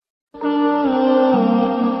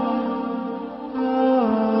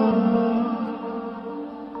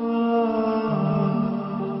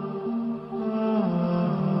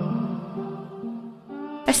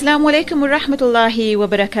Assalamu alaikum wa rahmatullahi wa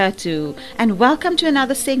barakatuh, and welcome to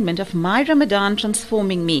another segment of My Ramadan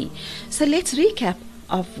Transforming Me. So let's recap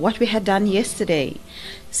of what we had done yesterday.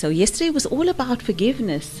 So yesterday was all about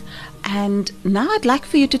forgiveness, and now I'd like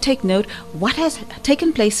for you to take note what has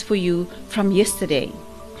taken place for you from yesterday.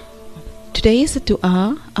 Today is a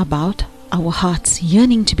dua about our hearts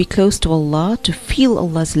yearning to be close to Allah, to feel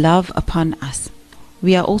Allah's love upon us.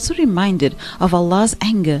 We are also reminded of Allah's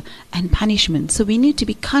anger and punishment, so we need to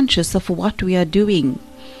be conscious of what we are doing.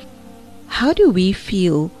 How do we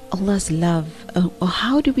feel Allah's love, or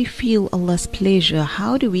how do we feel Allah's pleasure?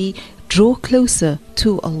 How do we draw closer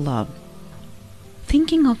to Allah?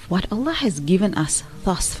 Thinking of what Allah has given us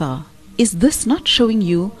thus far, is this not showing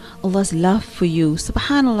you Allah's love for you?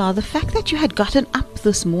 Subhanallah, the fact that you had gotten up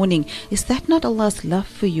this morning, is that not Allah's love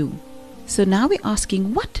for you? So now we're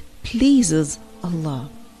asking, what pleases Allah?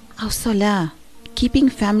 Our salah, keeping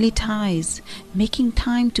family ties, making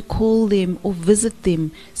time to call them or visit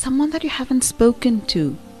them, someone that you haven't spoken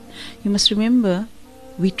to. You must remember,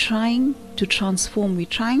 we're trying to transform, we're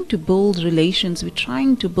trying to build relations, we're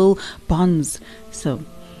trying to build bonds. So,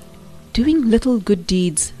 doing little good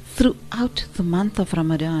deeds throughout the month of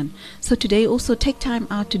Ramadan. So today also take time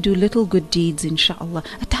out to do little good deeds, inshallah.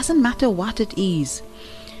 It doesn't matter what it is.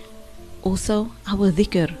 Also, our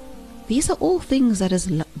dhikr. These are all things that is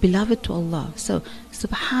beloved to Allah. So,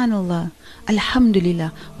 Subhanallah,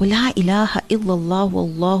 Alhamdulillah, wa la ilaha illallah,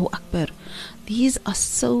 wallahu akbar. These are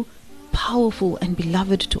so powerful and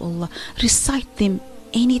beloved to Allah. Recite them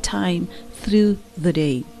anytime through the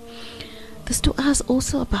day. This dua is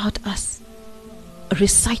also about us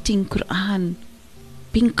reciting Qur'an,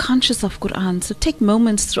 being conscious of Qur'an. So take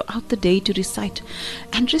moments throughout the day to recite,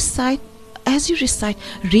 and recite. As you recite,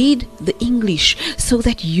 read the English so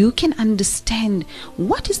that you can understand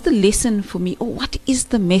what is the lesson for me, or what is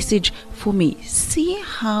the message for me. See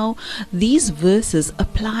how these verses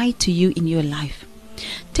apply to you in your life.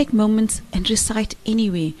 Take moments and recite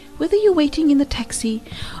anywhere, whether you're waiting in the taxi,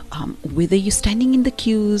 whether you're standing in the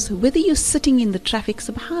queues, whether you're sitting in the traffic.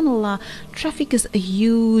 Subhanallah, traffic is a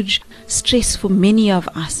huge stress for many of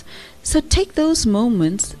us. So take those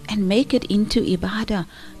moments and make it into ibadah,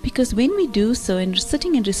 because when we do so and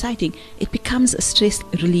sitting and reciting, it becomes a stress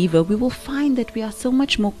reliever. We will find that we are so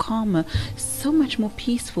much more calmer, so much more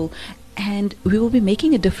peaceful, and we will be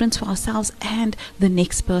making a difference for ourselves and the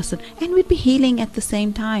next person, and we'll be healing at the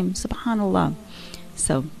same time. Subhanallah.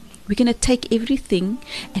 So we're going to take everything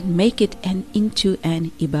and make it into an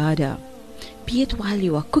ibadah. Be it while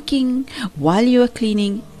you are cooking, while you are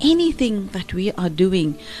cleaning, anything that we are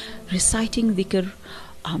doing, reciting dhikr,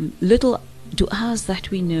 little du'as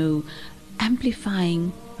that we know,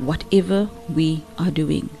 amplifying whatever we are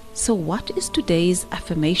doing. So what is today's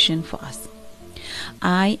affirmation for us?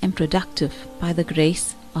 I am productive by the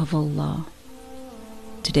grace of Allah.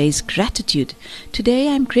 Today's gratitude. Today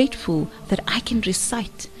I am grateful that I can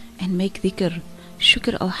recite and make dhikr.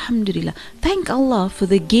 Shukr, alhamdulillah. Thank Allah for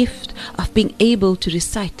the gift of being able to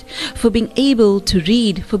recite, for being able to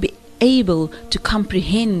read, for being able to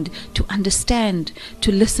comprehend, to understand,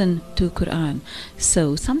 to listen to Qur'an.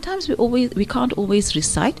 So sometimes we can't always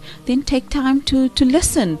recite, then take time to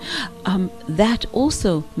listen. That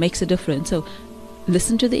also makes a difference. So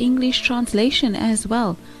listen to the English translation as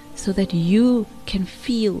well, so that you can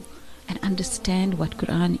feel and understand what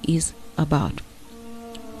Qur'an is about.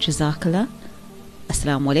 Jazakallah.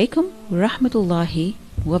 Assalamu alaikum wa rahmatullahi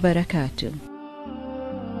wa barakatuh.